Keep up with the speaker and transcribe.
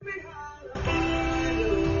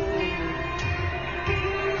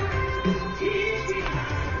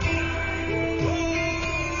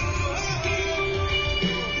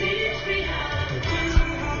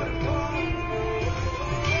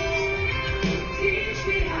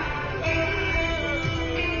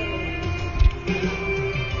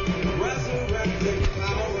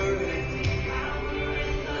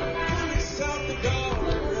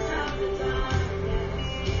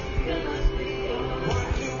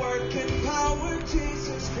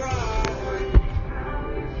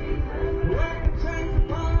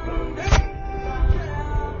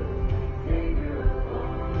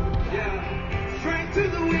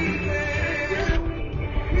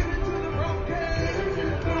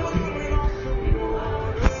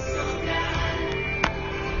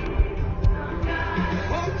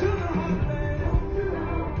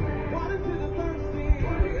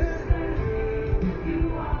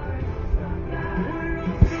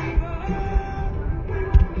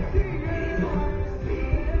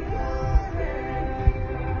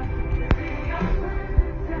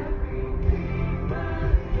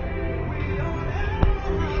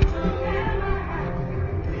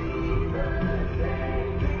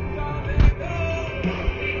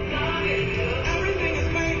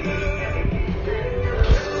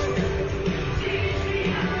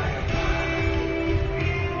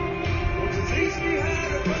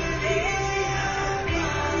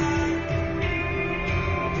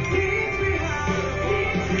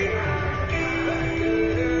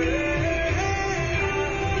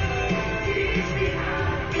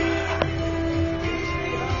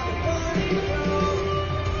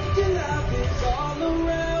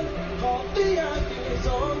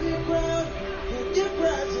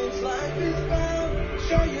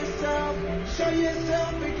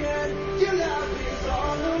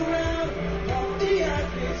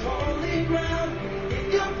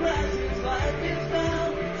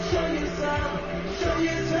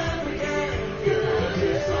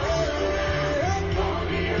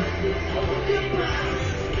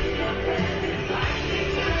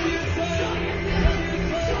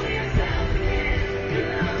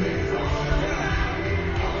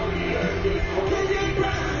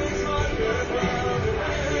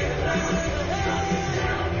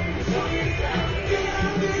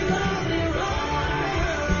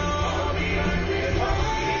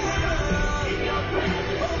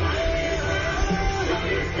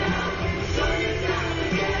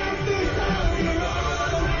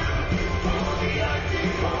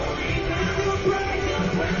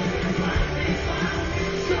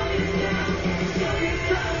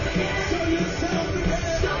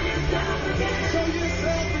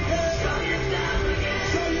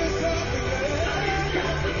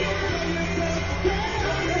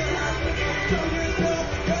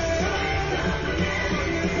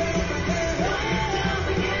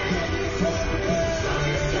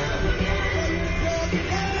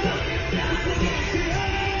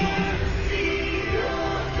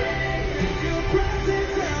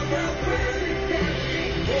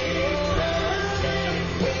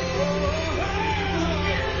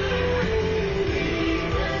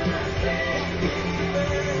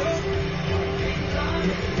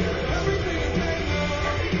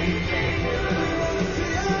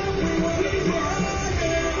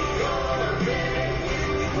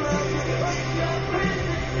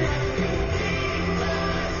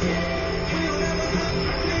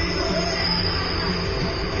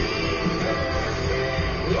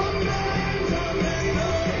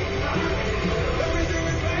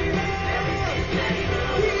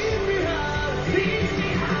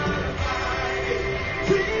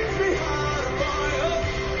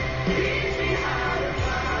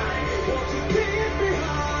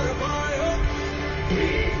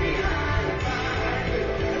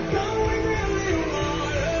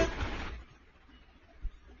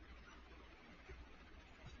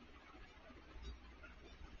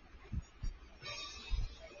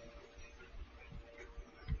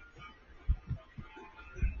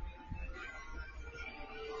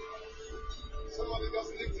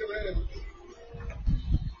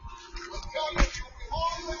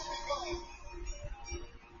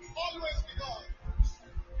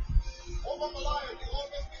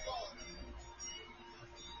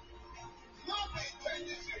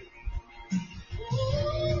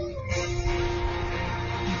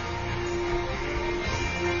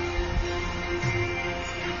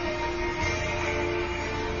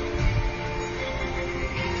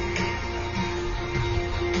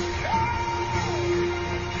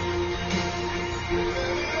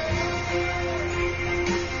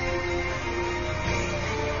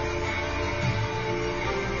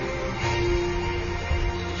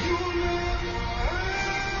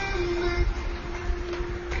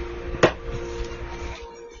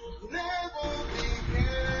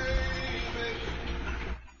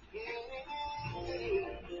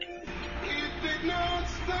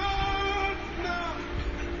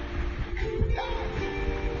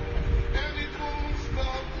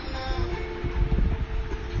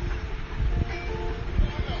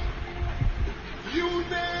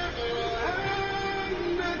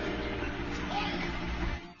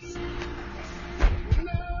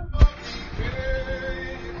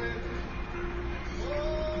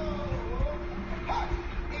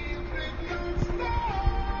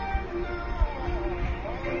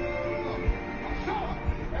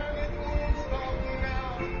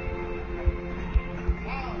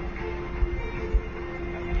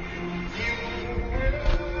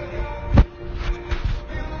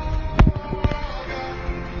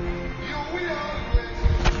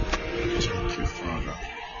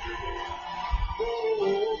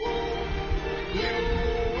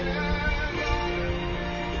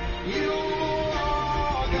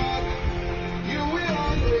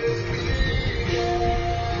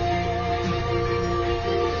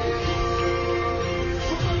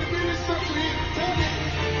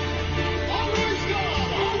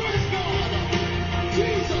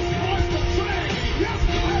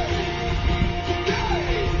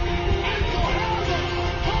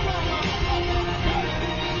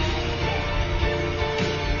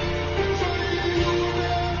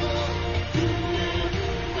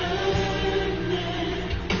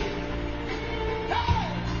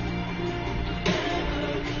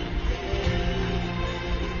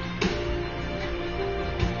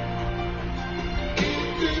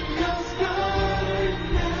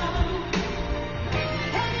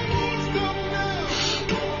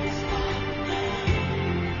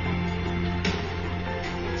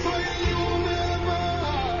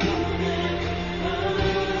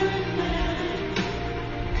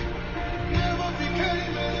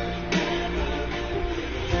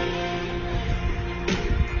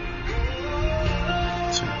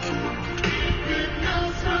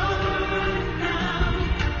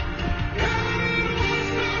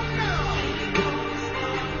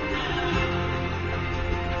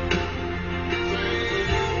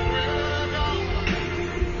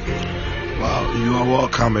You are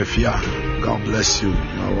welcome, Efia. God bless you. You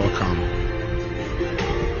are welcome.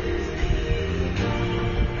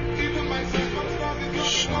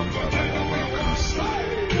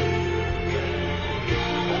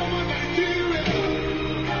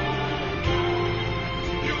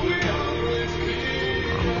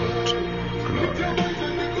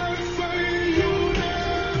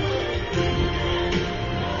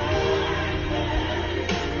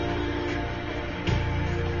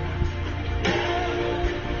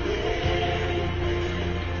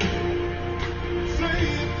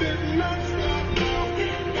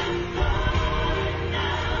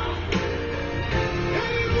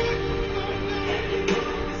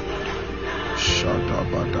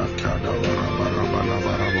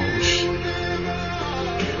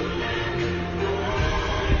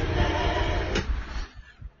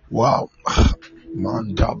 Wow.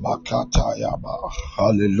 Manda bakata yaba.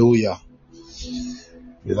 Hallelujah.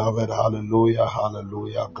 Beloved, hallelujah,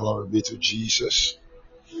 hallelujah. Glory be to Jesus.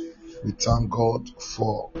 We thank God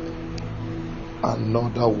for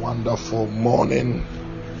another wonderful morning.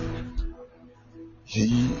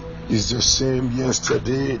 He is the same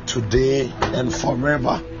yesterday, today, and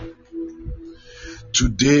forever.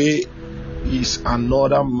 Today is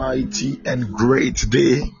another mighty and great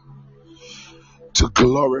day to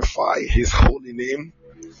glorify His holy name.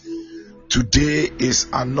 Today is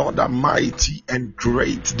another mighty and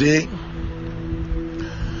great day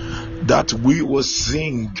that we will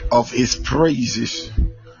sing of His praises.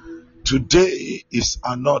 Today is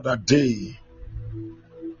another day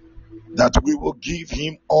that we will give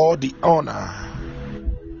Him all the honor,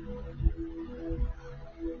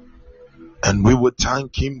 and we will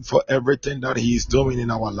thank Him for everything that He is doing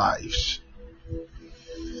in our lives.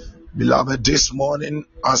 Beloved, this morning,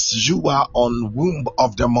 as you are on womb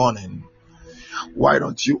of the morning, why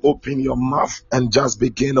don't you open your mouth and just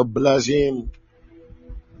begin to bless Him?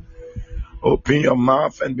 Open your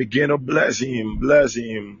mouth and begin to bless him. Bless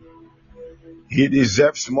him. He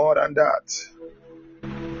deserves more than that.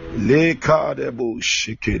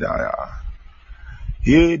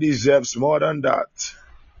 He deserves more than that.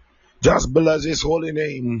 Just bless his holy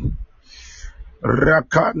name.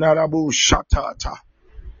 Rakanarabu Shatata.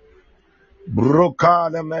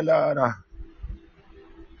 Brokada Melana.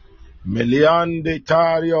 Meliande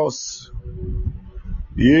Tarios.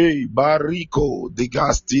 Ye Bariko de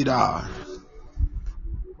Gastida.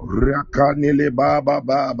 Rakanile Baba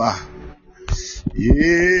Baba.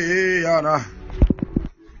 Ye Ana.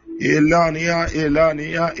 Elania,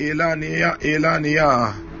 Elania, Elania,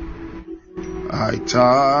 Elania.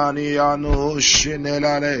 Aitania no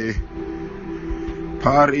Shinelale.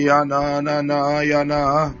 Pariana na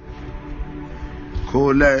yana.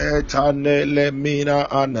 Kuleta nele mina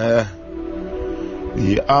ane.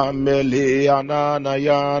 Yameli anana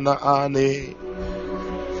yana ani.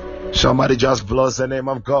 Somebody just bless the name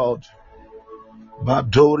of God.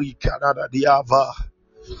 Badori Canada Diava.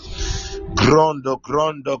 Grondo,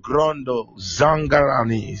 grondo, grondo.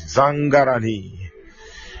 Zangarani, zangarani.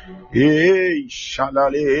 Hey,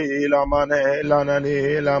 shalale, lamane,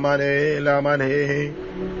 lanane, lamane, lamane.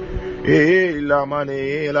 Hey,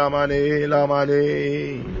 lamane, lamane,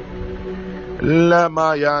 lamane.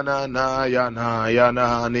 Lama yana na yana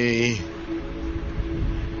yana ni.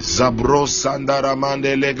 Zabro sandara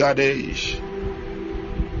mande legadesh.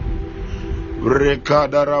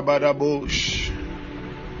 Rekada rabadabush.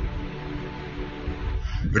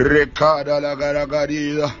 Rekada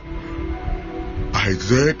lagaragadida.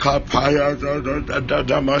 Isaac paya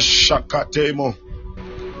da mashakatemo.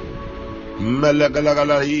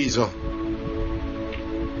 Melegalagalizo.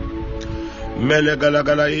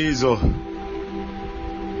 Melegalagalizo.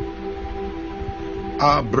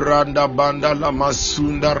 Abranda banda la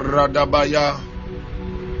masunda radabaya.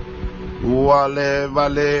 Wale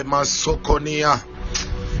vale masokonia.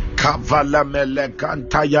 Kavala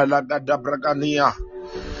melegantaya lagadabragania.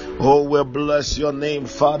 Oh, we bless your name,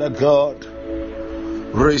 Father God.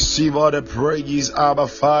 Receive all the praise, Abba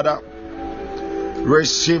Father.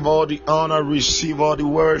 Receive all the honor, receive all the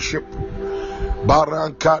worship.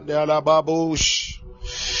 Baranka de la babush.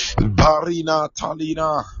 Barina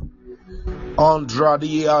Talina.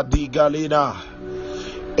 Andradia di Galina.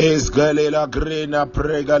 Esgalela Grena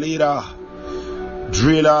Pregalira.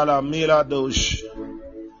 Drilla la Miladosh.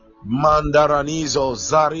 Mandaranizo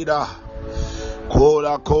Zarida.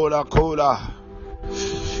 Cola, cola, cola.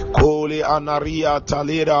 Koli anaria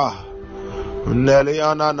talira.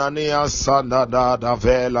 Neliana nania sandada da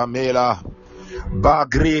vela mela.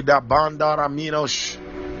 Bagrida bandara minos.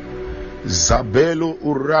 Zabelu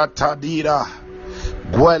uratadira.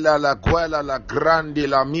 Guela la grandi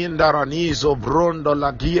la mindaranizo brondo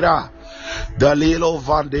la gira. Dalilo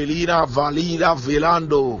vandelina valida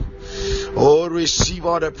velando. Oh, receive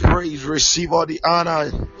all the praise, receive all the honor.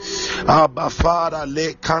 Abba Father,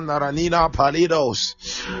 le canaranina palidos.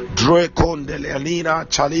 Drekon de leanina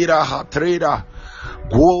chalira hatreda.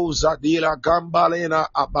 Guoza dila gambalena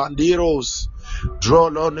abandiros.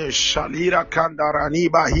 Drolone shalira kandarani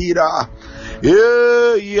bahira.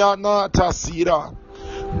 Yanata sira.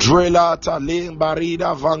 Drelata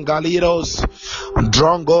limbarida vangalidos.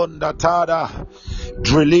 Drongon datada.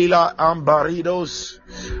 Drelila ambaridos.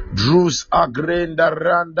 Drus agrenda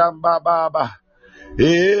randam bababa.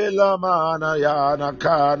 Elamana yana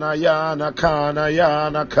kana yana kana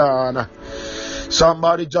yana kana.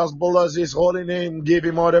 Somebody just bless his holy name. Give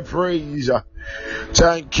him all the praise.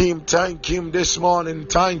 Thank him this morning.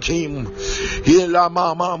 Thank him.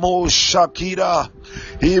 Elamama mo Shakira.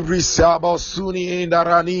 Ibrisaba suni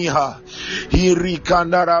indaraniha.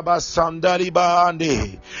 Irikandaraba sandali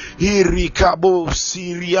bande. Irikabo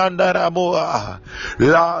siriandaramoa.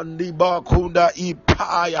 Landi bakunda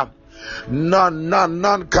ipaya.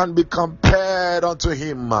 None can be compared unto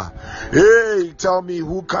him. Hey, tell me,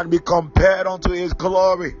 who can be compared unto his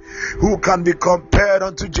glory? Who can be compared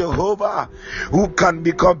unto Jehovah? Who can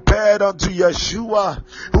be compared unto Yeshua?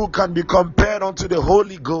 Who can be compared unto the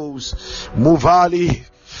Holy Ghost? Muvali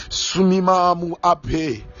Sumima mu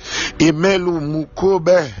ape Imelu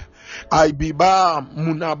mukobe Aibiba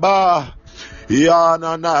munaba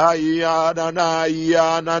Yana na yana na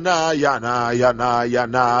yana na yana yana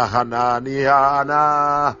yana hanani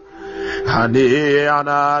yana hani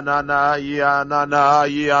yana na na yana na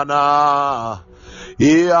yana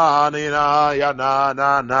yana na yana na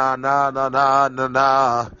na na na na na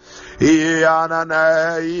na yana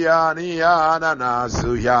na yana na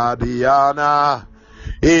suyadiana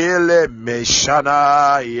ile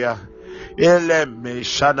meshana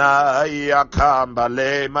ya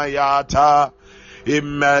kambale mayata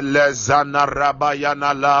Imelezana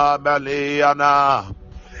rabayana la beliana.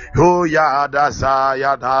 Huyada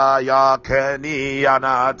zayada ya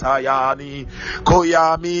keniyana tayani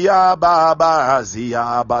koyamiya baba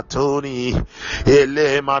ziya batuni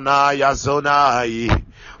elemana ya zonai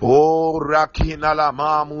o rakina la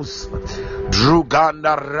mamus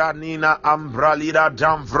druganda ranina ambralida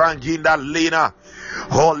damvranginda lina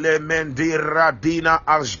hole mendira dina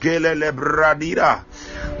asgele lebradira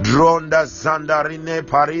dronda zandarine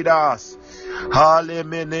paridas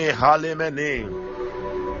halemene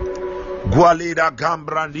Gualida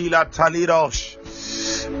Gambrandila Talidosh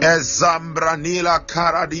Ezambranila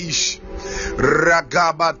Karadish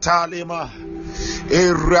Ragabatalima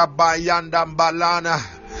Irabayandam Balana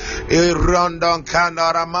Irondon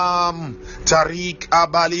Kanaramam Tariq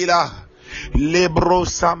Abalila Lebro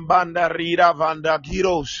Sambanda Rida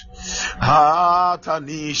Vandagiros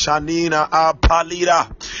Hatani Shanina Apalida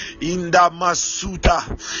Inda Masuta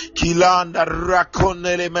Kilanda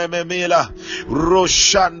Rakonele Memela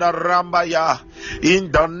Roshanda Rambaya.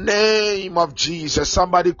 In the name of Jesus,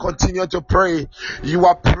 somebody continue to pray. You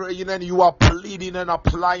are praying and you are pleading and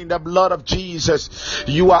applying the blood of Jesus.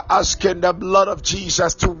 You are asking the blood of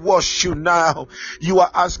Jesus to wash you now. You are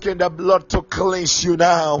asking the blood to cleanse you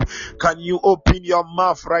now. Can you open your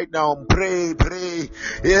mouth right now? Pray.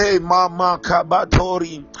 Hey, Mama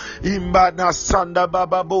Kabatori. Imbana Sanda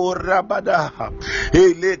Bababo Rabada.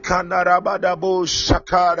 Ele Kanarabada Bo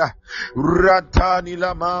Shakara. Ratani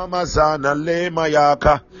la Mama Zana Le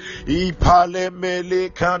Mayaka Ipale Mele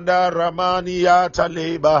Kanda Ramani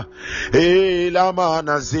Yataleba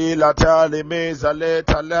Elamana Zila Tale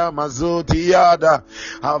Mezaleta Lama Zotiada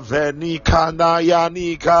Aveni Kana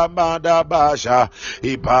Yani Kamada Basha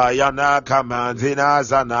Ipayana Kamandina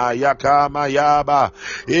Zana Yakama Yaba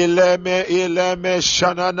Ileme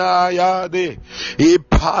Shanana Yade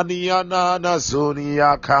Ipaniana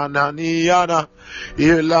Nazunia Kananiana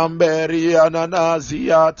Ilamberiana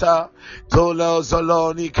Naziata Tolo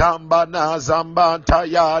Zoloni Kambana Zambanta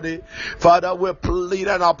Yadi. Father, we plead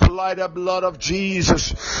and apply the blood of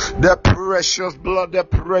Jesus, the precious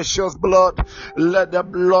blood. Let the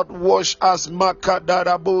blood wash us.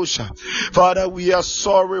 Makadarabusha. Father, we are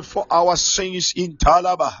sorry for our sins in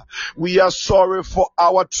Talaba. We are sorry for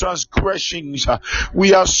our transgressions.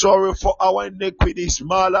 We are sorry for our iniquities.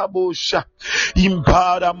 Malabusha.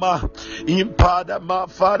 Impadama.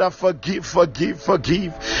 Father, forgive.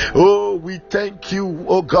 Oh, we thank you,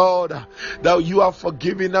 oh God, that you are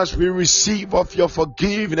forgiving us. We receive of your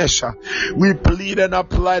forgiveness. We plead and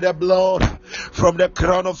apply the blood from the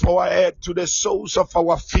crown of our head to the soles of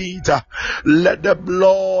our feet. Let the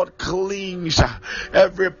blood cleanse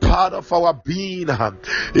every part of our being.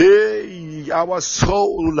 Hey, our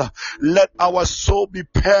soul. Let our soul be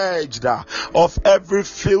purged of every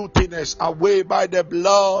filthiness away by the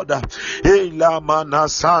blood. Hey, Lamana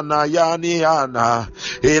Sana Yaniana.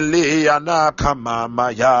 Eliana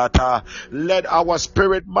Kamamayata. Let our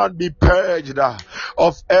spirit man be purged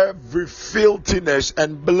of every filthiness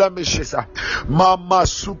and blemishes. Mama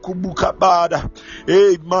Sukubukabada.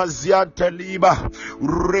 E Mazianteliba.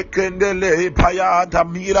 Rekendele Payata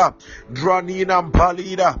Mira. Dranina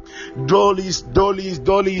Palida. Dolis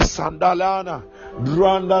Sandalana.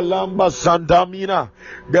 Dranda Lamba Sandamina.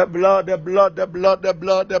 The blood.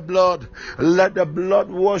 Let the blood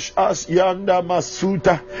wash us. Yanda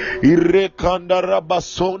Masuta. Irekanda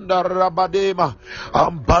Rabasonda Rabadema.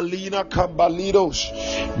 Ambalina Kambalidos.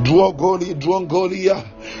 Duongolia.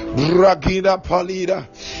 Dragina Palida.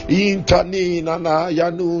 Intanina na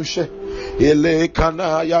Yanushe. Ele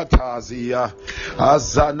kanaya tazia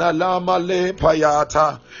azana lama le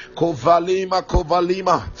payata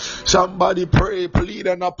kovalima. Somebody pray, plead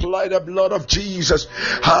and apply the blood of Jesus.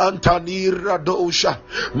 Antanira dosha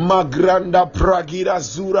magranda pragira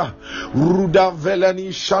zura ruda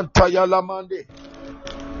veleni shantaya lamande.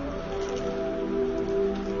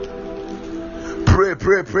 Pray.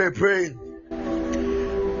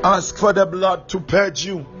 Ask for the blood to purge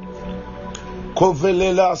you.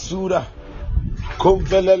 Convelela sura.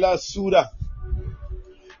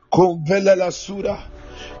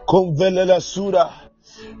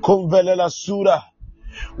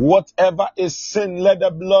 Whatever is sin, let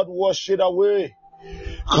the blood wash it away.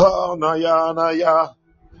 Kanayana ya.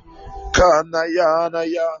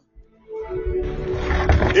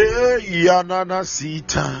 Yanana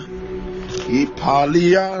sita.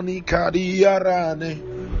 Ipaliani kadiarane.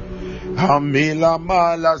 Amila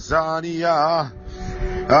malazania.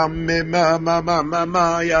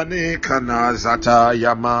 Mama yani kanazata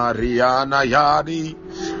ya Mariana yani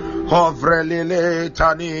Hovrelile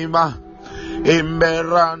tanima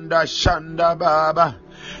Imberanda shanda baba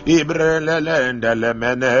Ibrelendele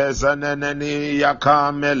menezaneni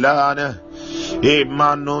yakamelane.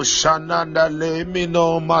 Imanu shananda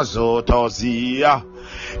lemino mazotozia.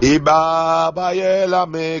 Ibaba yela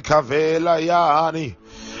me kavela yani.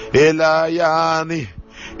 Elayani.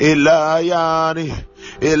 Elayani.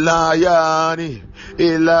 Elayani.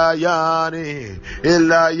 Ilayani,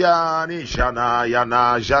 Ilayani, Jana,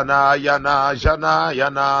 Yana, Jana, Yana, Jana,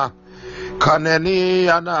 Yana, Kaneni,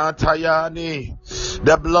 Yana, Tayani,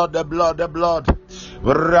 the blood, the blood, the blood,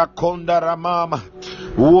 Rakonda Ramama,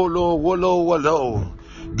 Wolo, Wolo, Wolo,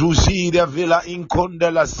 Duzi de Villa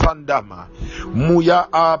Incondela Sandama, Muya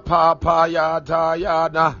Apapaya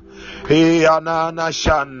Tayana, Eyanana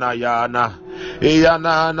Shana Yana,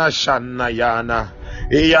 Eyanana Shana Yana.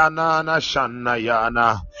 Iyana shanna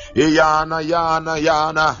yana, Iyana yana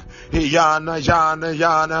yana, Iyana yana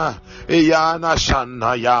yana, Iyana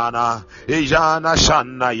shanna yana, Iyana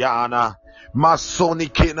shanna yana. Masoni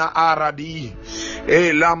kena aradi,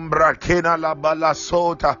 Elambra kena la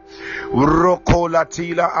balasota, Roko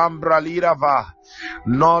latila ambralira va,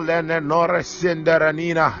 Nolene nore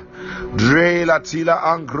senderanina, Dre latila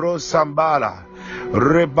angro sambala,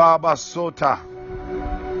 Rebaba sota,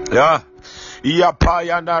 yeah.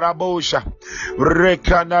 Yapaya narabosha,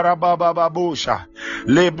 Reka narababa babusha,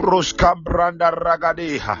 Lebros cambranda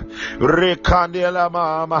ragadeha, Rekandela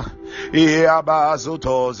mama,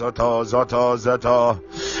 Iabazuto zoto zoto zoto,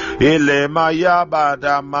 Ilema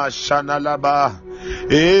yabada mashanalaba,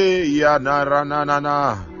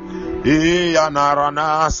 Yanaranana,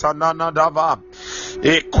 Yanarana sanana dava,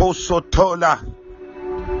 Ekosotola,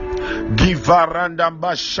 Givaranda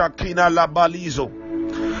bashakina labalizo.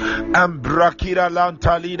 Ambrakira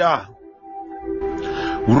lantalida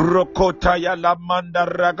Rokotaya lamanda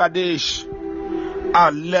ragadesh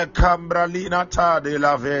Ale cambralina tade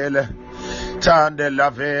la vele Tande la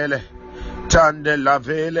vele Tande la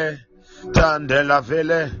vele Tande la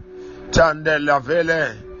vele Tande la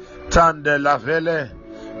vele Tande la vele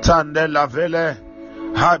Tande la vele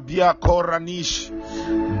Habia koranish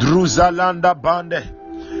Druzalanda bande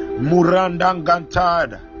Muranda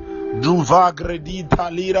gantada Duvagredi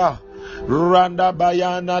talira Randa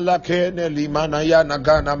bayana lakene limana yana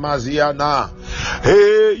gana maziana.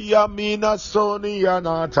 Hey yamina soni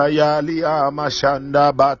yana tayali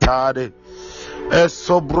amashanda batade.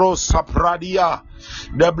 Esobro sapradia.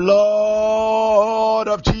 The blood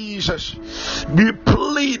of Jesus. We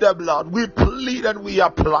plead the blood. We plead and we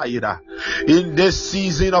apply it in this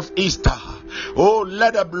season of Easter. Oh,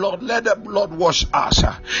 let the blood wash us.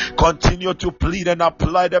 Continue to plead and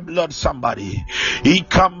apply the blood, somebody.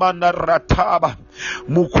 Ikamana rataba.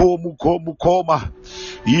 Muko mukoma.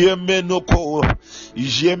 Yemenoko.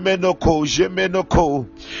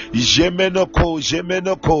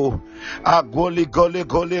 Agoli gole.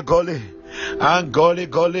 Angoli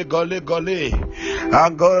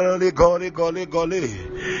gole.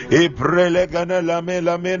 Ibrele gana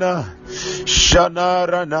lamena.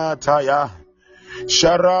 Shanaranataya.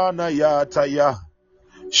 Sharanayataya.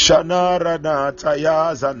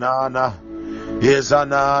 Shanaranataya zanana.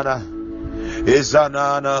 Izanana.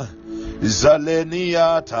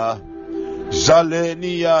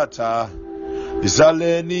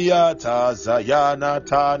 Zaleniata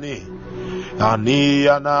zayanatani.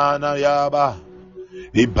 Aniyanana yaba.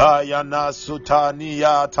 Ibayana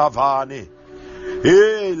sutaniya tavani.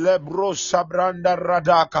 Lebro sabranda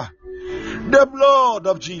radaka. The blood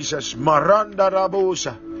of Jesus. Maranda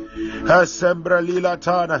rabosha. Asembra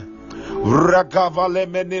lilatana. Ragavale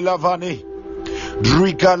menilavani.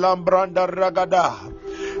 Drika lambranda ragada.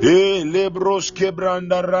 Lebros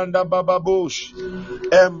kebranda randa bababush.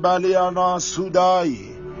 Embaliana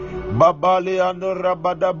sudai. Babaliano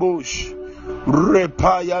rabadabush.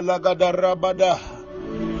 Repaya lagada rabada.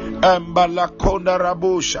 Embalakonda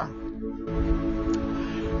rabusha.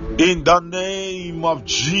 In the name of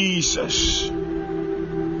Jesus.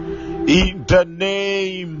 In the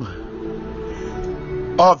name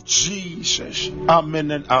of Jesus.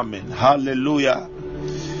 Amen and amen. Hallelujah.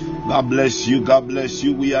 God bless you. God bless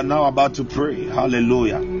you. We are now about to pray.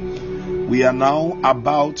 Hallelujah. We are now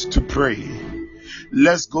about to pray.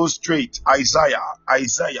 Let's go straight. Isaiah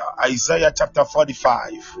chapter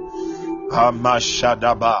 45.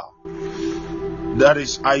 Amashadaba. That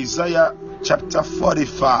is Isaiah chapter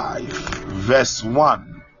 45, verse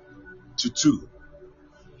 1 to 2.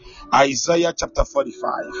 Isaiah chapter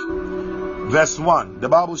 45, verse 1. The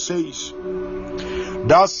Bible says,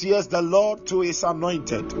 "Thou seest the Lord to his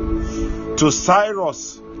anointed, to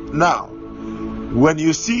Cyrus." Now, when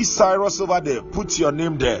you see Cyrus over there, put your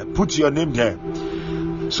name there. Put your name there.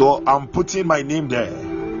 So I'm putting my name there.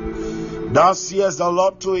 "Thou seest the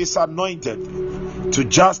Lord to his anointed, to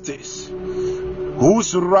justice,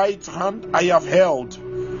 whose right hand I have held,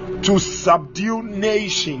 to subdue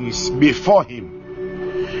nations before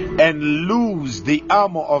him, and loose the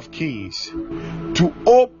armor of kings, to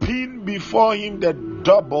open before him the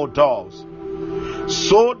double doors,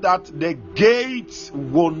 so that the gates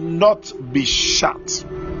will not be shut.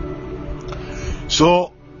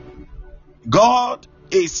 So God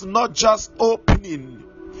is not just opening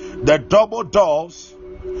the double doors,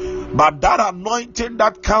 but that anointing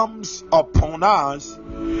that comes upon us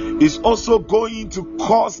is also going to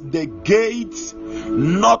cause the gates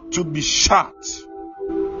not to be shut.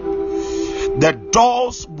 The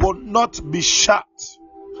doors will not be shut.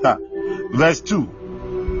 Verse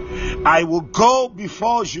 2. I will go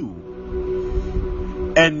before you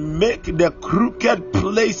and make the crooked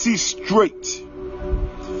places straight.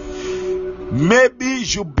 Maybe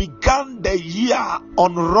you began the year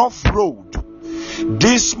on rough road.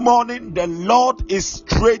 This morning the Lord is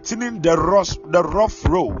straightening the rough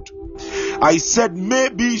road. I said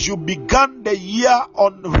maybe you began the year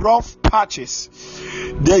on rough patches.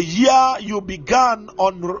 The year you began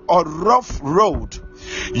on a rough road.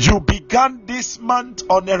 You began this month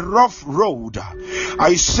on a rough road.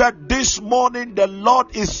 I said this morning the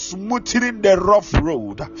Lord is smoothing the rough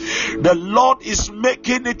road. The Lord is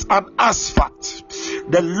making it an asphalt.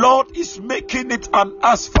 The Lord is making it an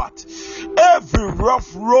asphalt. Every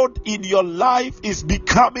rough road in your life is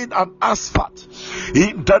becoming an asphalt.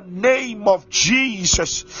 In the name of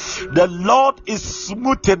Jesus, the Lord is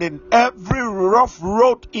smoothing every rough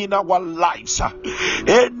road in our lives.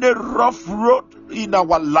 Any rough road in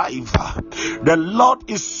our life, the Lord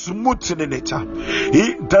is smoothing it.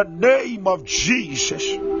 In the name of Jesus,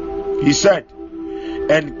 he said,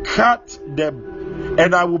 and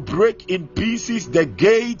I will break in pieces the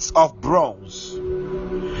gates of bronze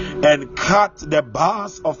and cut the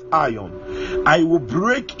bars of iron. I will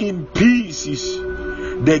break in pieces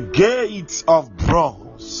the gates of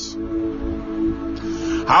bronze.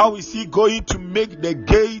 How is he going to make the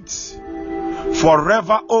gates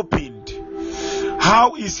forever opened?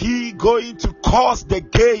 How is he going to cause the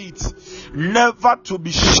gates never to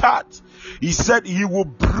be shut? He said he will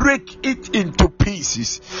break it into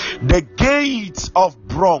pieces. The gates of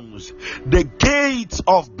bronze, the gates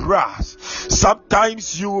of brass.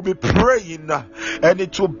 Sometimes you will be praying and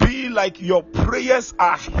it will be like your prayers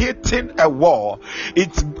are hitting a wall.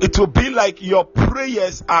 It will be like your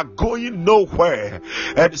prayers are going nowhere.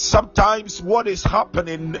 And sometimes what is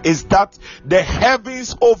happening is that the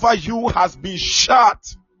heavens over you has been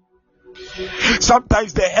shut.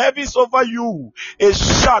 Sometimes the heavens over you is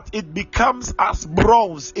shut. It becomes as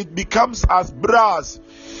bronze. It becomes as brass.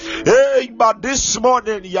 Hey, but this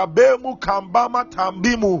morning, Yabemu Kambama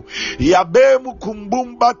Tambimu, Yabemu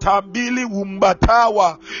Kumbumba Tambili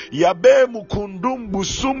Wumbatawa, Yabemu Kundumbu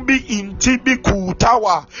Sumbi Intibi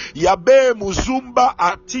Kutawa, Yabemu Zumba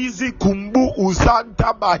Atizi Kumbu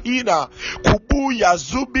Uzanta Bahina, Kubu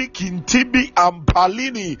Yazubi Kintibi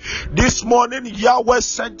Ampalini. This morning, Yahweh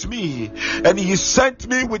sent me, and he sent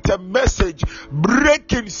me with a message: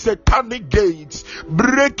 breaking satanic gates,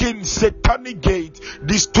 breaking satanic gates,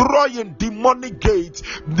 destroying demonic gates,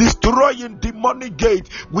 destroying demonic gates.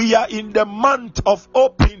 We are in the month of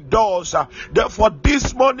open doors. Therefore,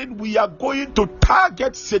 this morning we are going to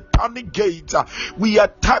target satanic gates. We are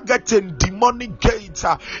targeting demonic gates,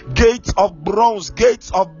 gates of bronze,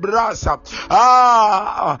 gates of brass.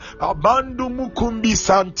 Abandu mukumbi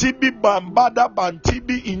santibi bambada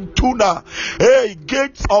bantibi intuna. Hey,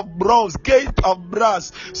 gates of bronze, gates of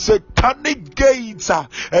brass, satanic gates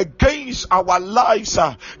against our lives.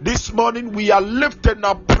 This morning we are lifting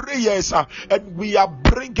up prayers and we are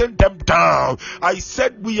bringing them down. I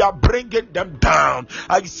said we are bringing them down.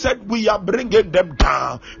 I said we are bringing them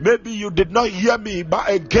down. Maybe you did not hear me, but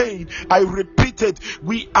again I repeat it.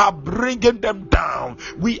 We are bringing them down.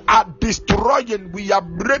 We are destroying. We are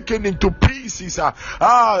breaking into pieces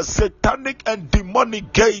satanic and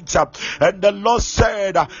demonic gates. And the Lord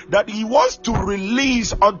said that he wants to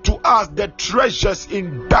release unto us the treasures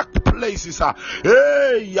in dark places.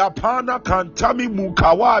 Hey, Yapana Kantami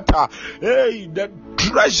Mukawata. Hey, the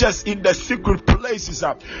treasures in the secret places.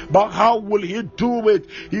 But how will he do it?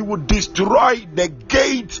 He will destroy the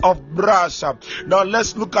gates of brass. Now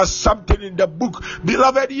let's look at something in the book.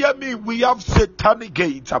 Beloved, hear me. We have satanic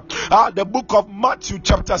gates. The book of Matthew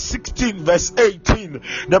chapter 16 verse 18.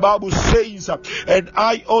 The Bible says, and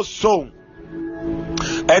I also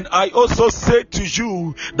say to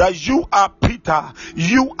you that you are Peter, Peter,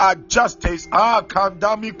 you are justice.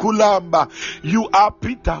 Kandami kulamba. You are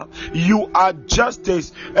Peter, you are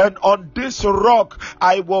justice, and on this rock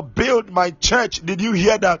I will build my church. Did you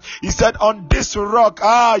hear that? He said, on this rock,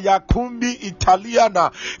 Yakumbi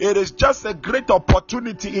Italiana. It is just a great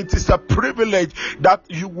opportunity. It is a privilege that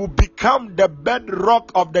you will become the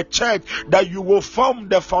bedrock of the church, that you will form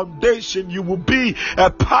the foundation, you will be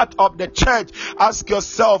a part of the church. Ask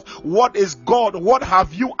yourself, what is God? What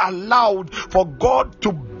have you allowed for God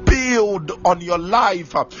to build on your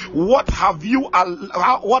life? What have you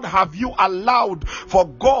allowed for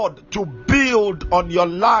God to build on your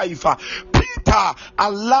life? Peter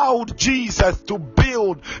allowed Jesus to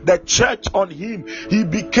build the church on him. He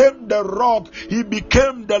became the rock. He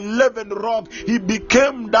became the living rock. He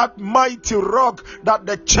became that mighty rock that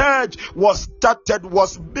the church was started,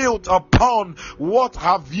 was built upon. What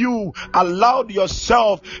have you allowed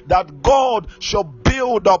yourself that God shall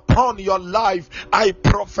build upon your life? I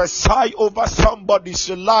prophesy over somebody's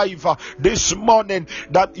life this morning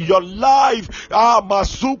that your life,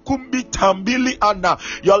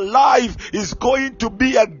 your life is going to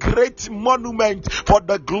be a great monument for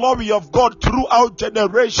the glory of God throughout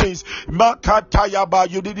generations. Makatayaba,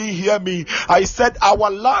 you didn't hear me. I said our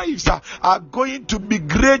lives are going to be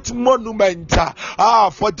great monuments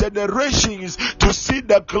for generations to see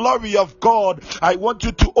the glory of God. I want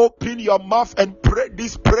you to open your mouth and pray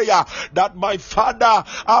this prayer, that my Father,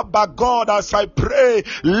 Abba God, as I pray,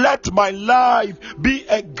 let my life be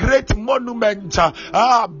a great monument.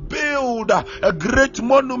 Build a great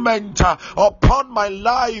monument upon my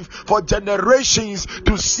life for generations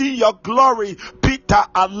to see your glory. Peter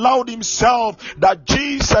allowed himself that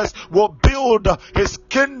Jesus will build his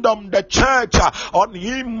kingdom, the church, on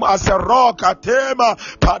him as a rock. Atema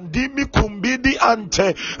pandemi kumbidi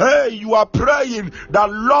ante. Hey, you are praying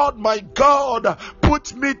that, Lord my God,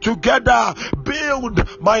 put me together,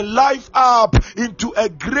 build my life up into a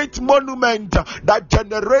great monument that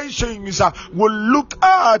generations will look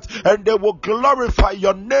at and they will glorify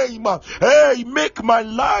your name. Hey, make my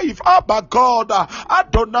life, Abba God,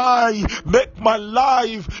 Adonai, make my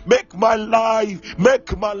life a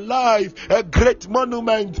great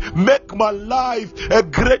monument. Make my life a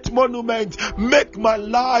great monument. Make my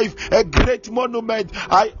life a great monument.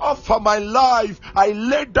 I offer my life. I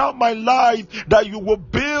lay down my life that you will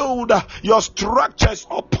build your structures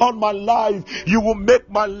upon my life. You will make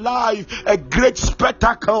my life a great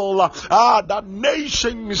spectacle. The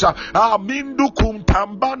nations, Mindukum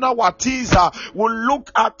Tambana Watiza, will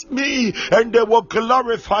look at me and they will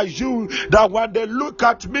glorify you. That when they look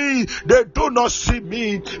at me, they do not see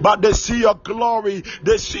me, but they see your glory.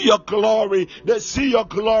 They see your glory. They see your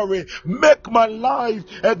glory. Make my life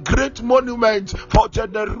a great monument for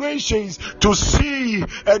generations to see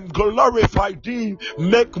and glorify thee.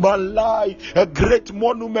 Make my life a great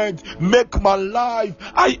monument. Make my life.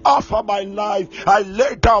 I offer my life. I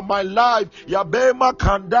lay down my life. Yabema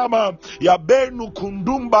kandama. Yabenu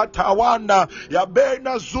kundumba tawana.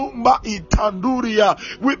 Yabena zumba itanduria.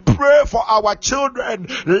 We pray for our children.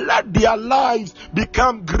 Let their lives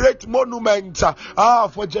become great monuments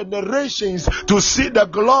for generations to see the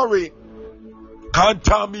glory.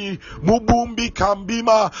 Kantami mubumbi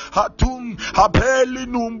kambima hatum habeli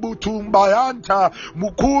numbu tumbayanta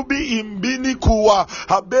mukubi imbini kuwa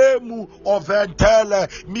habemu oventele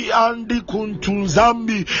miandi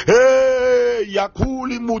kuntunzambi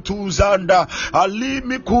yakuli mutuzanda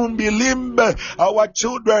alimi kumbi limbe. Our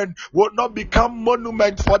children will not become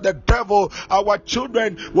monuments for the devil. Our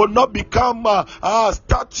children will not become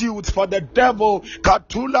statues for the devil.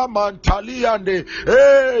 Katula mantaliande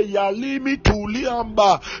yalimi tuli.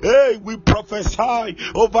 Hey, we prophesy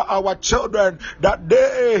over our children that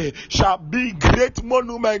they shall be great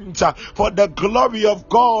monuments for the glory of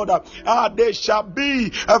God. They shall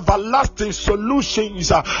be everlasting solutions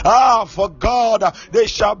for God. They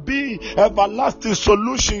shall be everlasting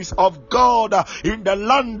solutions of God in the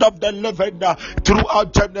land of the living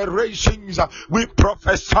throughout generations. We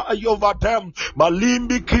prophesy over them.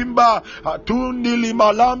 Malimbi Kimba, Atundili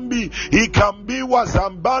Malambi, Ikambi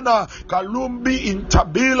Wazambana, Kalumbi in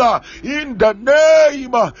Tabila, in the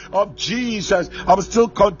name of Jesus. I'm still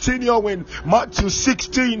continuing. Matthew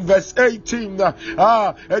 16 verse 18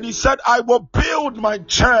 and he said, I will build my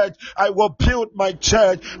church. I will build my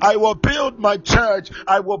church. I will build my my church.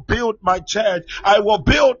 I will build my church. I will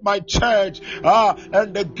build my church.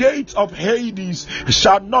 And the gates of Hades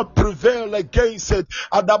shall not prevail against it.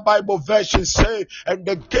 Other Bible versions say, and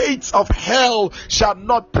the gates of hell shall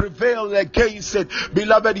not prevail against it.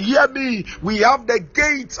 Beloved, hear me. We have the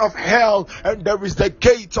gates of hell and there is the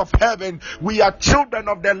gates of heaven. We are children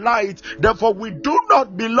of the light. Therefore, we do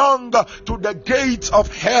not belong to the gates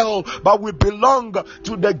of hell, but we belong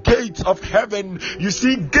to the gates of heaven. You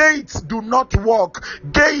see, gates do not walk.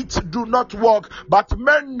 Gates do not walk, but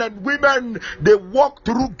men and women, they walk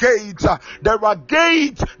through gates. There are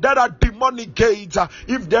gates that are demonic gates.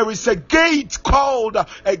 If there is a gate called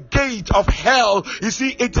a gate of hell, you see,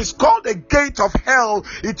 it is called a gate of hell.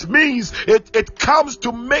 It means it comes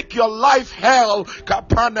to make your life hell.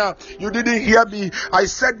 Kapana, you didn't hear me. I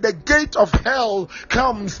said the gate of hell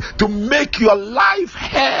comes to make your life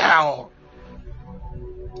hell.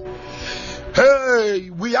 Hey,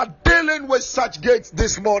 we are dealing with such gates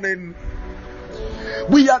this morning.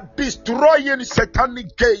 We are destroying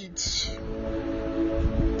satanic gates.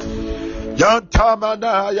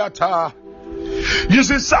 Yantamana yata. You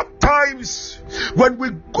see, sometimes when we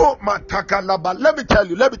go Matakalaba, let me tell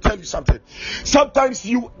you something. Sometimes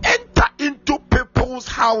you enter into people's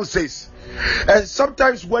houses, and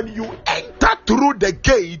sometimes when you enter through the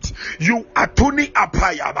gate, you atuni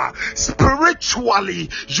apayaba. Spiritually,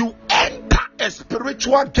 you enter a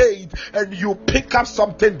spiritual gate and you pick up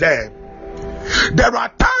something there. There are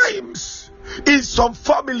times in some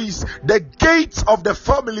families, the gates of the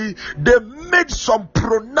family, they made some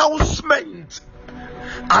pronouncement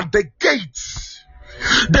at the gates.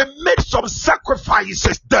 They made some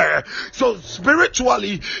sacrifices there. So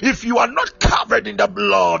spiritually, if you are not covered in the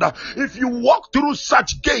blood, if you walk through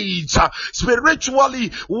such gates,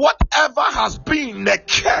 spiritually, whatever has been the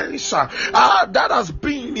curse that has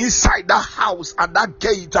been inside the house and that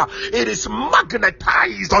gate, it is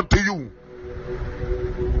magnetized unto you.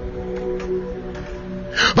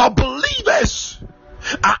 But believers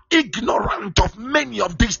are ignorant of many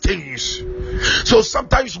of these things. So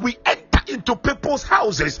sometimes we enter into people's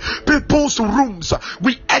houses, people's rooms.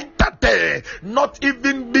 We enter there, not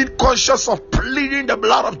even being conscious of pleading the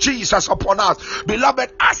blood of Jesus upon us.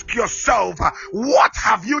 Beloved, ask yourself, what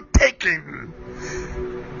have you taken?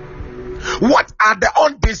 What are the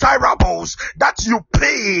undesirables that you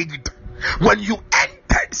paid when you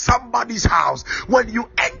entered somebody's house? When you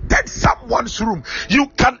entered someone's room, you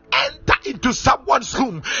can enter into someone's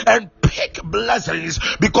room and pick blessings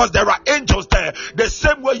because there are angels there, the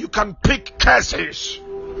same way you can pick curses.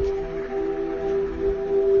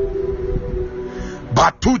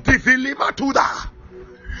 Batuti filimatuda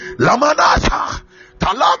lamanasa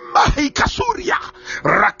talama hikasuria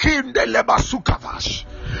rakinde lebasukavash.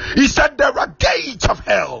 He said there are gates of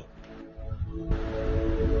hell.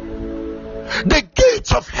 The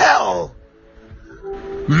gates of hell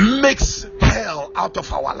makes hell out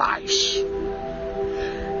of our lives.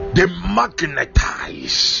 They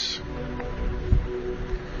magnetize.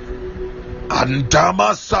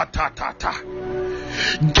 Andama satatata.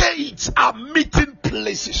 Gates are meeting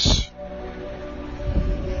places.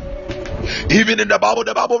 Even in the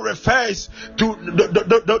Bible refers to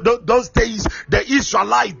those days, the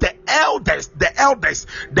Israelites, the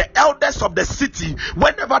elders of the city,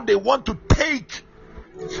 whenever they want to take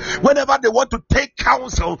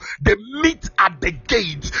counsel, they meet at the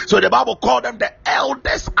gate. So the Bible called them the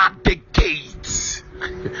elders at the gate.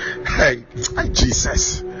 Hey,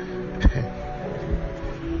 Jesus.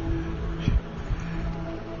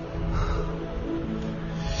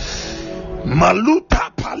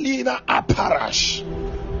 Maluta palina aparash.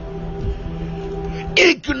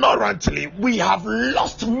 Ignorantly, we have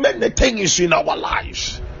lost many things in our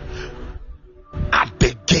lives at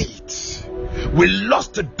the gate. We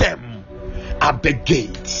lost them at the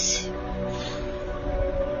gate.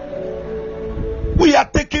 We are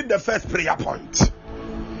taking the first prayer point.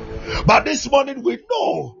 But this morning we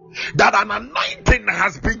know that an anointing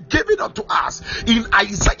has been given unto us in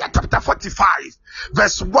Isaiah chapter 45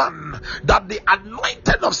 verse 1, that the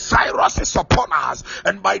anointing of Cyrus is upon us,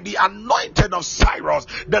 and by the anointing of Cyrus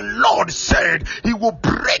the Lord said he will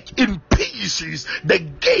break in pieces the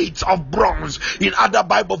gates of bronze. In other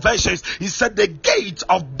Bible versions he said the gates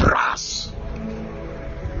of brass.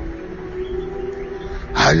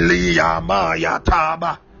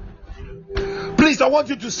 Please, I want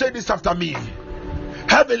you to say this after me.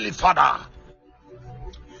 Heavenly Father,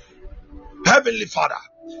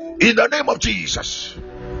 in the name of Jesus,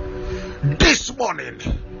 this morning,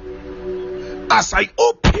 as I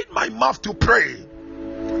open my mouth to pray,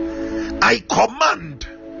 I command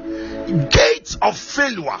gates of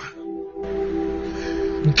failure,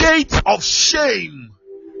 gates of shame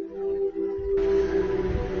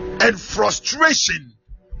and frustration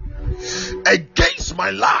against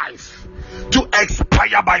my life to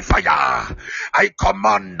expire by fire. I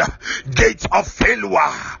command gates of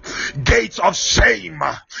failure, gates of shame,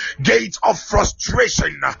 gates of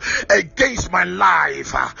frustration against my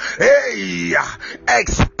life. Hey,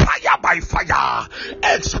 expire by fire,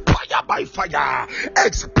 expire by fire,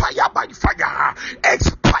 expire by fire,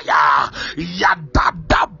 expire.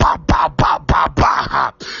 Yadada ba ba ba ba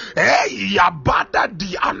ba. Hey, yabada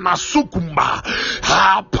di anasukumba.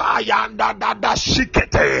 Hapayanda dada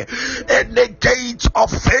shikete. Any gate of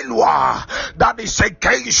failure that is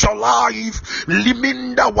against your life,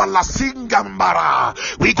 liminda walasingambara.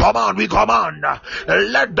 We command.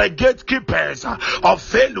 Let the gatekeepers of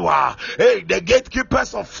failure, hey, the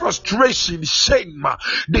gatekeepers of frustration, shame,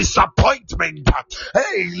 disappointment,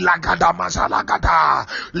 hey, lagada masalagada,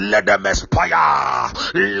 let them expire,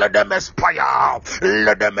 let them expire,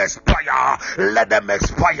 let them expire, let them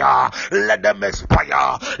expire, let them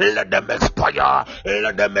expire, let them expire,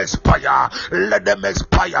 let them expire, let them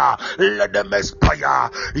expire, let them expire,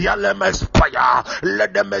 yalem expire,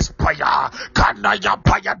 let them expire, kanaya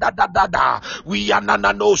paya da da da da, we are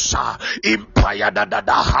nananosa, impaya da da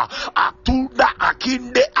da, atunda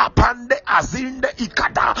akinde apande azinde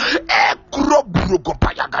ikada, ekro brugo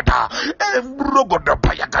payagada, embrugo de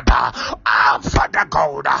payagada. Father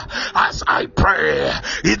God, as I pray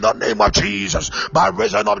in the name of Jesus, by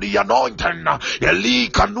reason of the anointing, Eli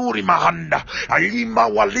Kanuri Mahanda, Alima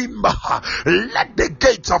Walimba, let the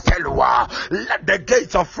gates of failure, let the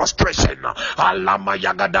gates of frustration, Alama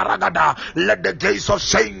Yagada Ragada, let the gates of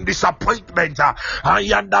shame, disappointment,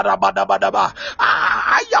 Ayandarabadabadaba.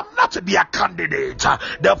 I am not their candidate,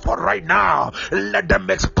 therefore right now, let them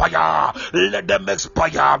expire, let them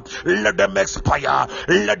expire, let them expire,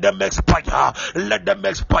 let them expire, let them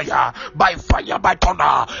expire by fire, by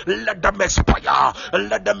thunder, let them expire,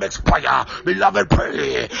 let them expire. Beloved,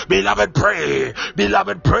 pray, beloved, pray,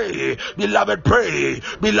 beloved, pray, beloved, pray,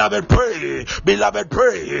 beloved, pray, beloved,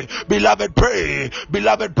 pray, beloved, pray,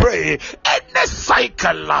 beloved, pray.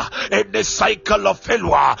 Any cycle of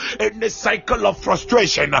failure, any cycle of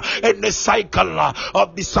frustration, any cycle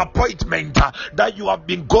of disappointment that you have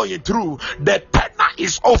been going through, the tenor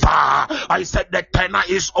is over. I said the tenor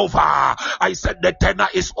is over. I said the tenor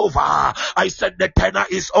is over. I said the tenor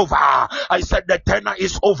is over. I said the tenor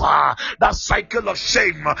is over. That cycle of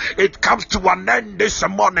shame, it comes to an end this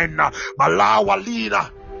morning.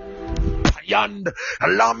 Malawalina. Yand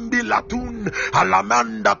Lambi Latun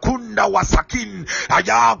Alamanda Kunda Wasakin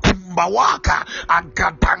Ayakumbawaka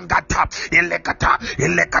Agatangata Elekata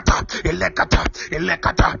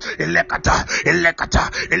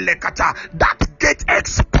that gate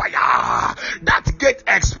expire, that gate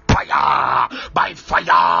expire by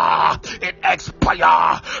fire, it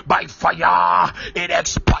expire by fire, it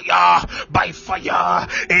expire by fire,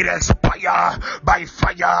 it expire by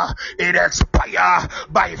fire, it expire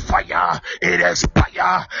by fire, it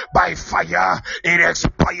expire by fire, it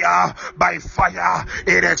expire by fire,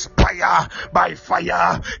 it expire by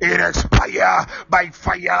fire, it expire by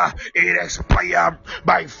fire, it expire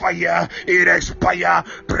by fire, it expire.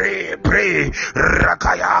 Pray, pray.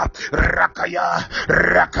 Rakaya, Rakaya,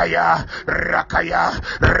 Rakaya, Rakaya,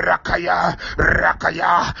 Rakaya,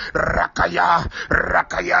 Rakaya, Rakaya,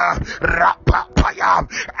 Rakaya, Rapapaya,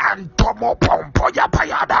 and Tomo Pompoya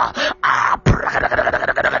Payada,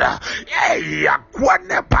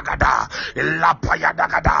 Aquane Pagada, La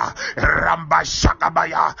Payadagada, Ramba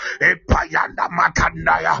Shakabaya, Epayanda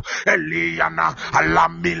Makandaya, Eliana,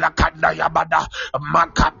 Alambila Kandaya Bada,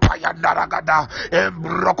 Makapayanda Ragada,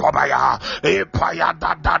 Embrokobaya,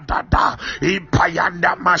 Epayada da da da,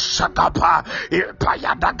 Epayanda Mashakapa,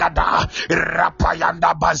 Epayada Gada,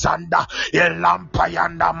 Rapayanda Bazanda,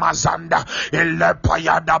 Elampayanda Mazanda,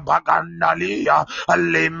 Elepayada Bagandalia,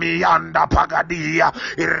 Alemianda Pagadia,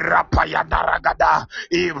 Irapayada Ragada,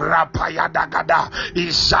 Irapayada Gada,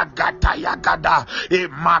 Isagata Yagada,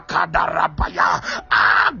 Imakada Rabaya,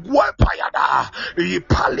 Aguapayada,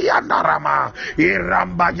 Ipaliana Rama,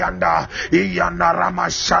 Irambayanda, Iyanarama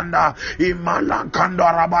Shanda,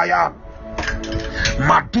 Imalankanda Rabaya.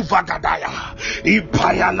 Matuva Gadaya,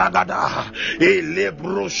 Ipaya Lagada,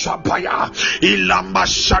 Elebro Shapaya, Ilamba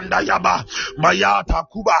Shanda Yaba, Mayata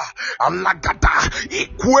Kuba, Alagata,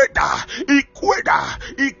 Ikweda,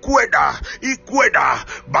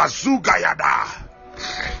 Bazugayada.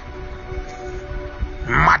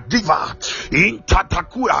 Madiva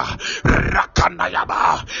Intatakura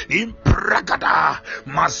Rakanayaba Impragada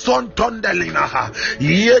Mason Tondelina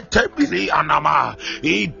Yetebili Anama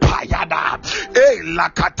Ipayada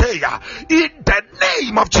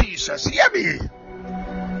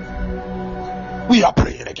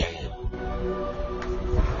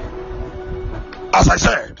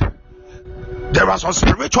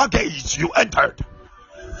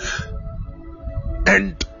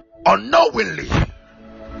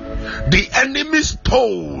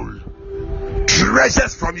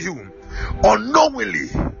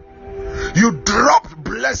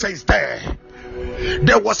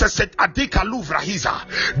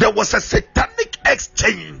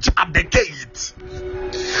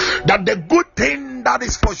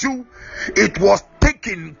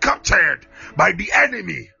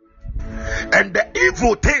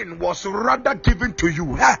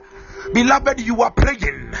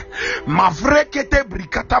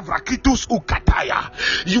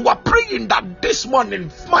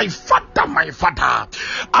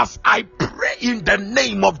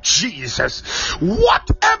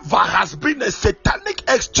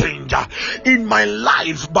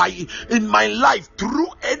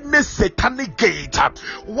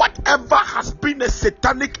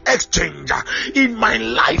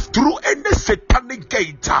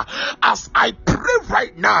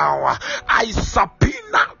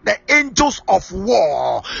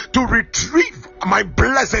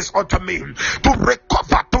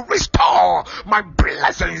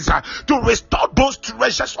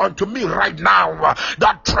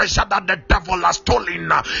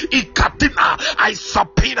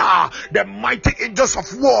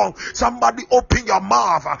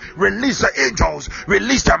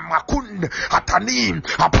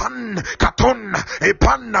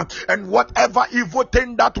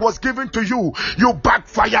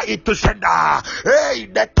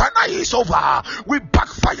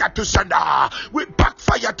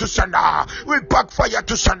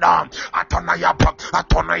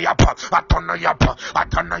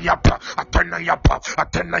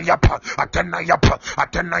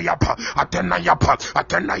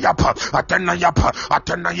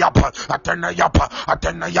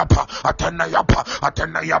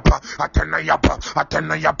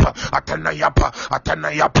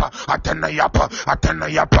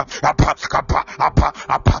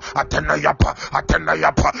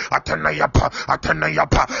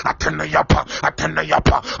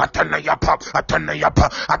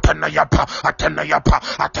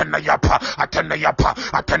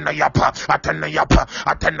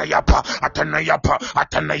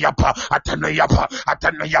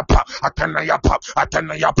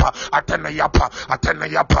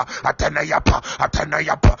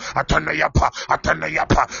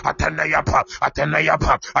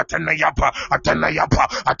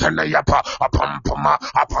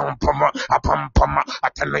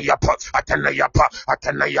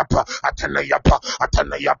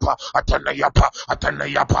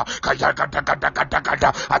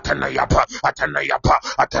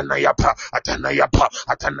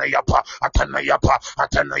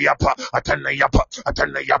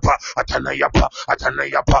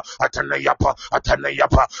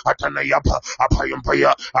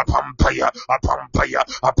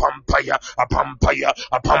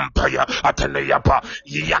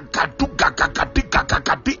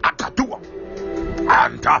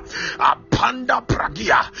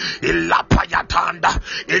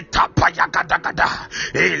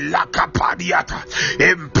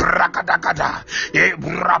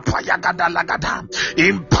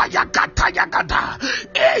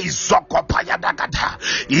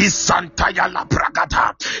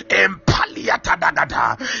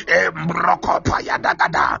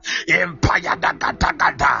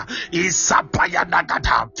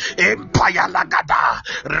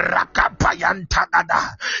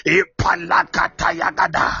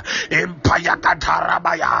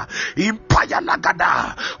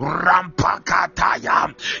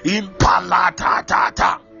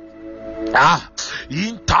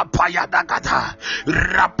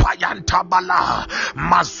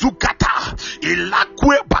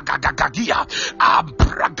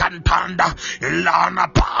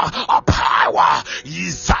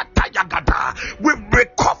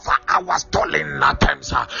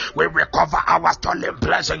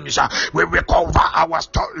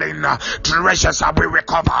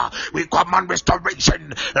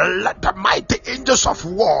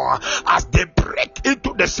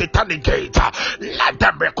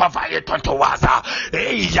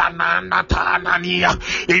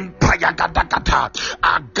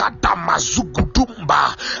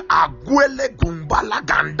Aguele gumbala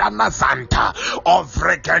gandana santa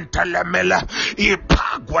ovregentelemele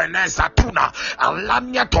ipagwenesa tuna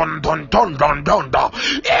alanya ton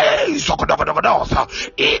sokodogodogodosa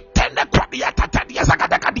itene kwadia tatadia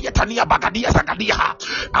zakadakadia tania bagadia zakadia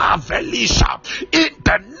avelisha. In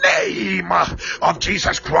the name of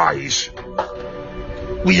Jesus Christ,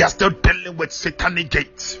 we are still dealing with satanic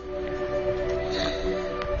gates.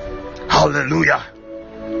 Hallelujah.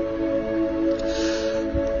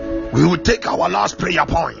 We will take our last prayer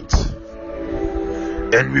point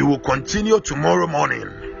and we will continue tomorrow morning.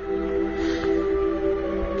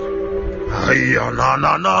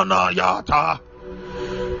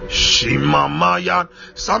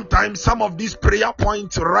 Sometimes some of these prayer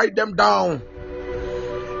points, write them down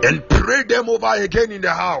and pray them over again in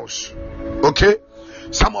the house. Okay?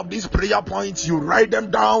 Some of these prayer points, you write them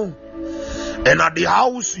down and at the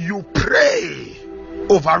house you pray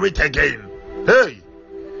over it again. Hey,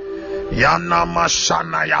 Yana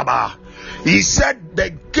Mashana Yaba. He said the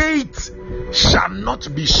gate shall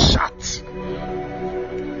not be shut.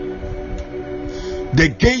 The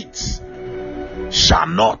gate shall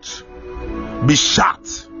not be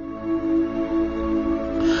shut.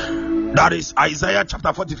 That is Isaiah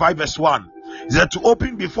chapter 45 verse 1. He said to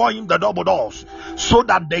open before him the double doors, so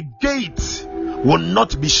that the gate will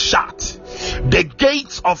not be shut. The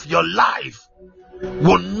gates of your life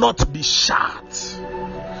will not be shut.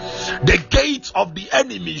 The gates of the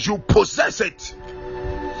enemy, you possess it.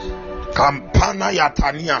 Kampana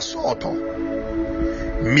yatania soto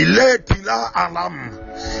miletila alam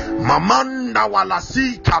mamanda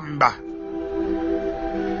walasi kamba.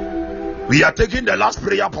 We are taking the last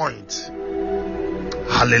prayer point.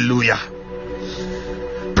 Hallelujah.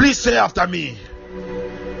 Please say after me.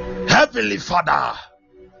 Heavenly Father,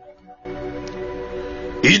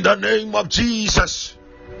 in the name of Jesus,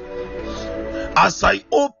 as I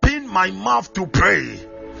open my mouth to pray,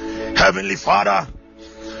 Heavenly Father,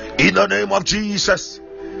 in the name of Jesus,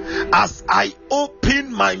 as I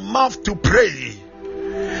open my mouth to pray,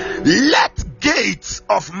 let gates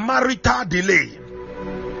of marital delay,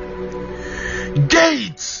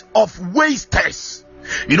 gates of wasters,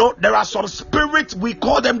 there are some spirits, we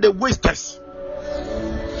call them the wasters.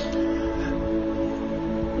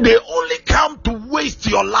 They only come to waste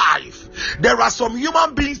your life. There are some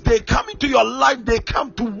human beings, they come into your life, they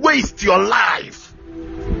come to waste your life.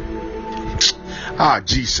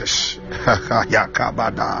 Jesus. Let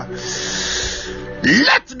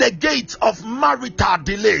the gates of marital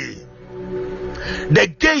delay, the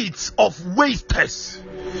gates of wasters,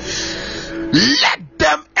 let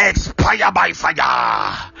them expire by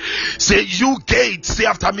fire. Say, you gate, say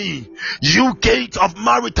after me, you gate of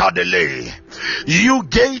marital delay, you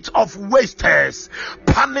gate of wasters,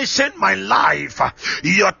 punishing my life.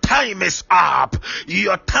 Your time is up.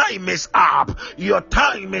 Your time is up. Your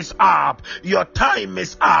time is up. Your time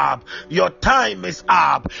is up. Your time is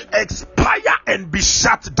up. Expire and be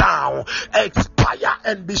shut down. Expire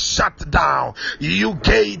and be shut down. You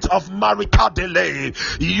gate of marital delay,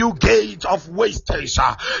 you gate of wasters.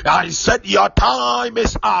 I said your time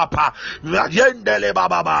is up. You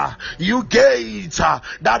gates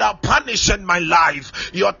that are punishing my life,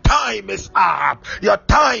 your time is up. Your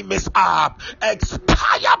time is up.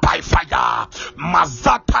 Expire by fire.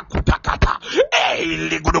 Mazata kutakata.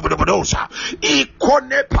 Ligudubudubudosha.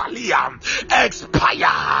 Ikone paliam.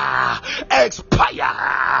 Expire.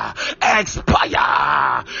 Expire.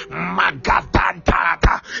 Expire.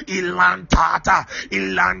 Magadantata. Ilantata.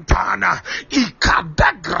 Ilantana.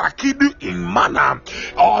 Ikadagrakidu imana.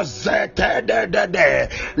 Ozete de.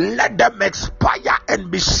 Let them expire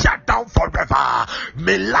and be shut down forever.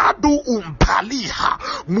 Meladu umpaliha.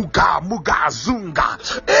 Muga zunga.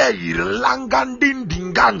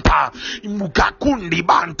 Langandindinganta. Mugakundi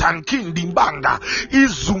bantan kindimbanga.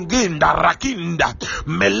 Izunginda rakinda.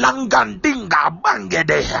 Melangandinga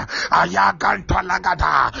bangede. Ayaganta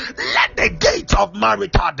lagada. Let the gate of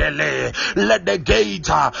marital delay. Let the gate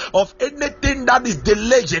of anything that is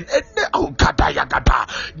delaying.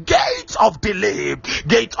 Gate of delay.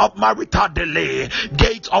 Gate of marital delay.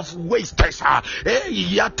 Gate of wastage.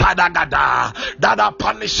 That are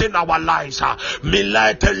punishing our lives.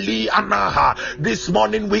 This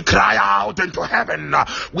morning we cry out into heaven.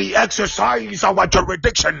 We exercise our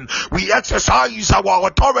jurisdiction. We exercise our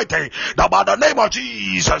authority. Now by the name of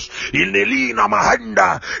Jesus, in Elina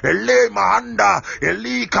Mahanda, Ele Mahanda,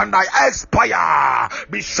 Eli can I expire,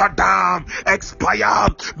 be shut down, expire,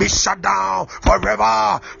 be shut down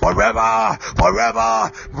forever, forever,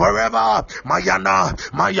 forever, forever. Mayana,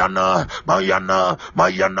 Mayana, Mayana,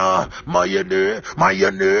 Mayana, Mayane,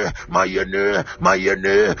 Mayane, Mayane,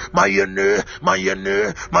 Mayane, Mayane,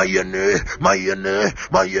 Mayane, Mayane, Mayane,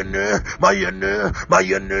 Mayane, Mayane,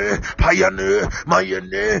 Mayane, Payane,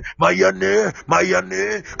 Mayane, Mayane,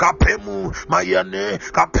 Mayane, Kapemu, Mayane,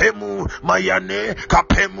 Kapemu, Mayane,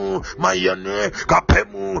 Kapemu, Mayane,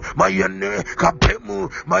 Kapemu, Mayane, Kapemu,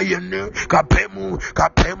 Mayane, Kapemu,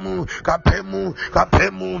 Kapemu, Kapemu,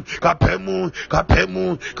 Kapemu, Kapemu,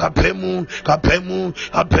 Kapemu, Kapemu, Kapemu, Kapemu,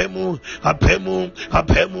 Kapemu,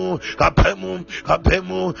 Kapemu, Kapemu,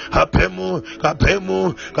 Kapemu, Kapemu,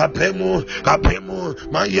 Kapemu, Kapemu, Kapemu,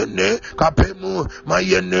 Mayane, Kapemu,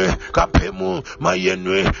 Mayane, Kapemu,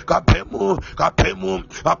 Mayane, Kapemu, Kapemu,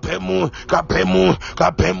 Kapemu, Kapemu,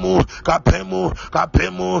 Kapemu, Kapemu,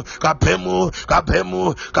 Kapemu, Kapemu, Kapemu,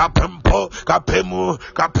 Kapempo, Kapemu,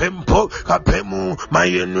 Kapempo, Kapemu,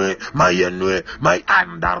 Mayane, Mayane, my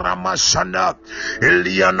Andarama Shanda,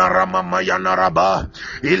 Iliana Rama Mayanaraba,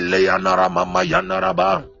 Iliana Rama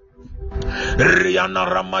Mayanaraba. Riana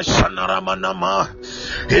Rama Shana Rama Nama,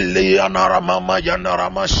 Eliana Rama Mayana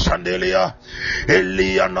Rama Shandelia,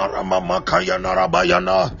 Eliana Rama Makayana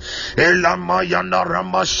Rabayana, Elama Yana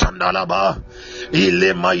Rama Shandalaba,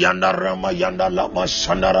 Ilemayana Rama Yanda Lama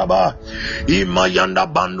Shandaraba, Imayanda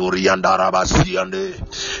Bandurianda Rabasiande,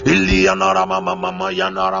 Eliana Rama Mama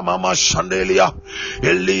Yana Rama Shandelia,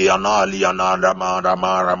 Eliana Liana Rama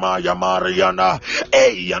Rama Rama Yamariana,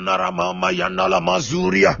 Eyana Rama Mayana Lama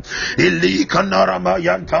Zuria. Ili kanarama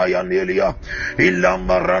yantaya nelia,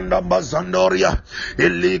 ilamaranda bazandoria,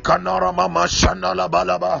 ili kanarama mashana la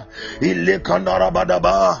balaba, ili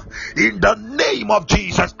kanarabadaba. In the name of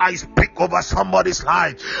Jesus, I speak over somebody's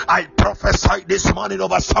life. I prophesy this morning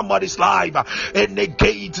over somebody's life. Any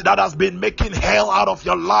gate that has been making hell out of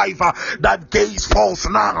your life, that gate falls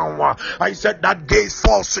now. I said that gate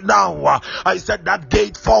falls now. I said that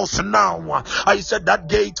gate falls now. I said that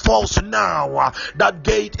gate falls now. That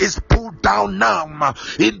gate is pulled down now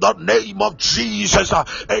in the name of Jesus.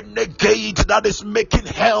 Any gate that is making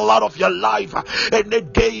hell out of your life, any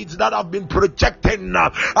gate that have been projecting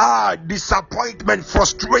disappointment,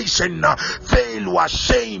 frustration, failure,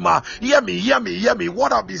 shame, hear me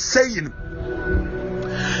what I've been saying.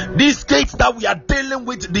 These gates that we are dealing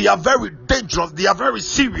with, they are very dangerous, they are very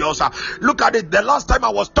serious. Look at it. The last time I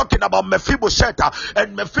was talking about Mephibosheth,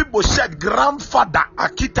 and Mephibosheth's grandfather,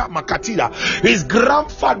 Akita Makatila, his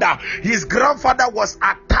grandfather was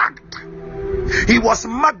attacked. He was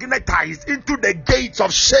magnetized into the gates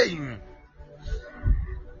of shame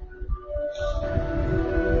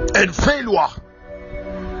and failure.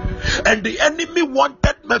 And the enemy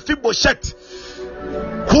wanted Mephibosheth,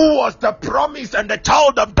 who was the promise and the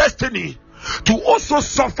child of destiny, to also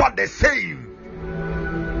suffer the same.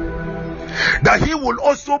 That he will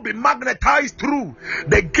also be magnetized through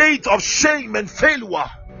the gate of shame and failure.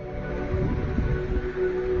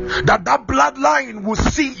 That bloodline will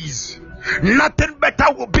cease. Nothing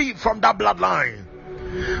better will be from that bloodline.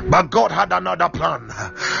 But God had another plan.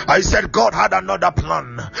 I said God had another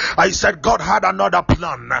plan. I said God had another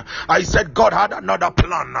plan. I said God had another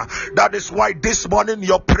plan. That is why this morning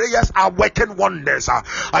your prayers are working wonders.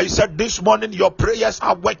 I said this morning your prayers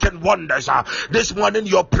are working wonders. This morning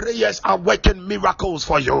your prayers are working miracles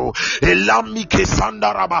for you.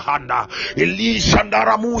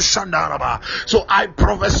 So I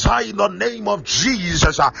prophesy in the name of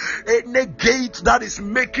Jesus, any gate that is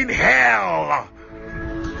making hell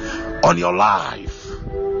on your life,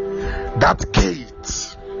 that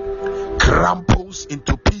gate crumples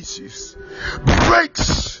into pieces,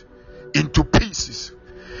 breaks into pieces.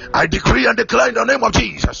 I decree and declare in the name of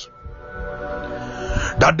Jesus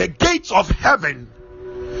that the gates of heaven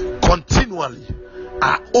continually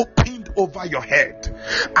are opened over your head,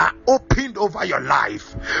 are opened over your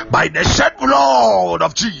life by the shed blood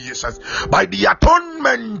of Jesus, by the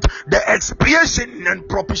atonement, the expiation and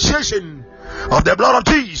propitiation of the blood of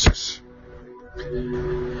Jesus.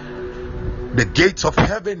 The gates of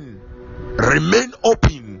heaven remain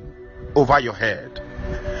open over your head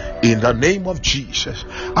in the name of Jesus.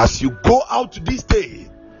 As you go out this day,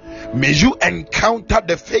 may you encounter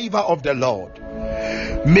the favor of the Lord.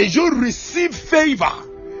 May you receive favor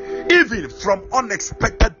even from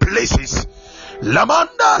unexpected places.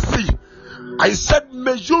 Lamandasi, I said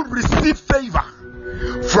may you receive favor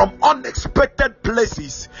from unexpected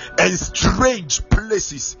places and strange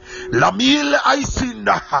places. Lamil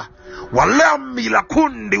aisinda walami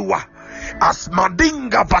lakundiwa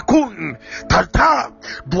asmadinga vakun tata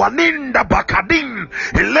dwaninda bakadin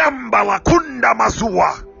ilemba lakunda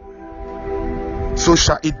mazua. so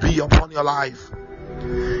shall it be upon your life.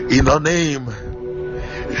 In the name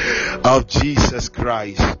of Jesus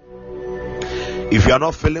Christ. If you are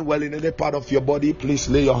not feeling well in any part of your body, please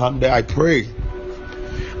lay your hand there. I pray.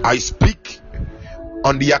 I speak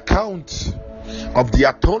on the account of the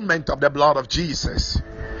atonement of the blood of Jesus.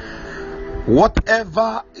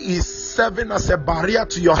 Whatever is serving as a barrier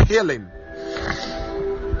to your healing,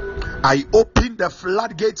 I open the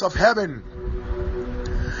floodgates of heaven,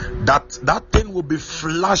 that thing will be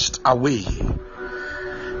flushed away,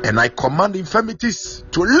 and I command infirmities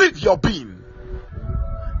to leave your being.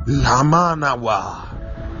 Lamanawa.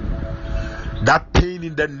 That pain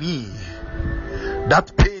in the knee,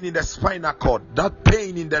 that pain in the spinal cord, that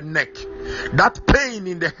pain in the neck, that pain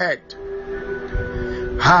in the head,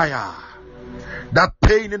 higher, that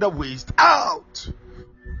pain in the waist, out.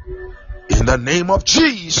 In the name of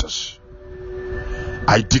Jesus,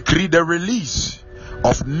 I decree the release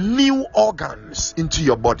of new organs into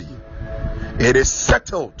your body. It is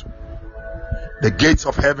settled. The gates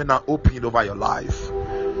of heaven are opened over your life.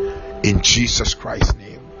 In Jesus Christ's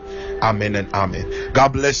name. Amen and amen.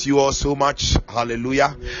 God bless you all so much.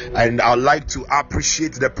 Hallelujah. And I'd like to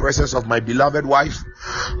appreciate the presence of my beloved wife,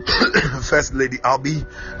 First Lady Albie.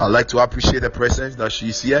 I'd like to appreciate the presence that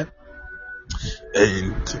she's here.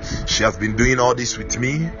 And she has been doing all this with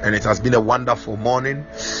me, and it has been a wonderful morning.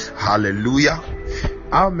 Hallelujah.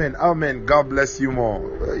 Amen. Amen. God bless you more.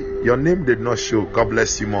 Your name did not show. God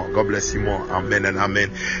bless you more. God bless you more. Amen and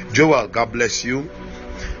amen. Joel, God bless you.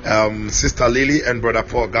 Sister Lily and Brother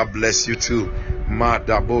Paul, God bless you too. Ma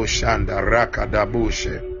Dabo Shanda Raka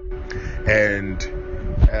Daboshe. And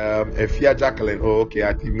Efia Jacqueline. Oh, okay,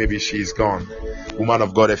 I think maybe she's gone. Woman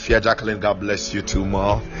of God, Efia Jacqueline, God bless you too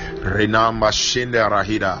more. Renamba Shinde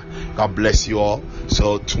Rahida, God bless you all.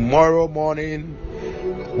 So tomorrow morning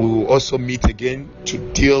we will also meet again to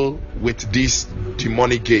deal with this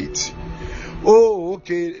demonic gate. Oh,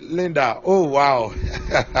 okay, Linda. Oh, wow.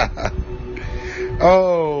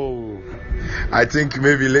 Oh, I think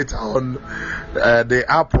maybe later on the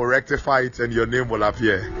app will rectify it and your name will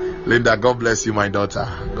appear. Linda, God bless you, my daughter.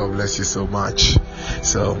 God bless you so much.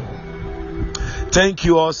 So thank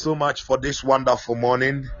you all so much for this wonderful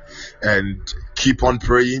morning, and keep on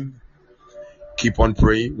praying. Keep on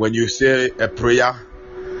praying. When you say a prayer,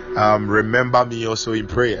 remember me also in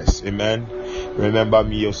prayers. Amen. Remember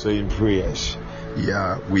me also in prayers.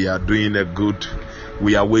 Yeah, we are waging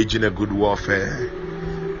a good warfare.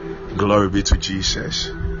 Glory be to Jesus.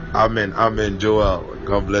 Amen. Amen. Joel,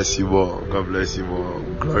 God bless you all. God bless you all.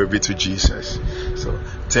 Glory be to Jesus. So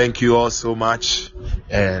thank you all so much,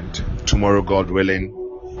 and tomorrow, God willing,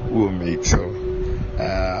 we'll meet. So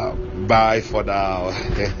bye for now.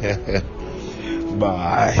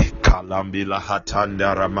 Bye. Kalambila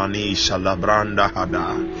hatanda ramani shalabranda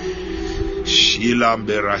hada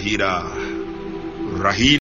shilambe rahira rahil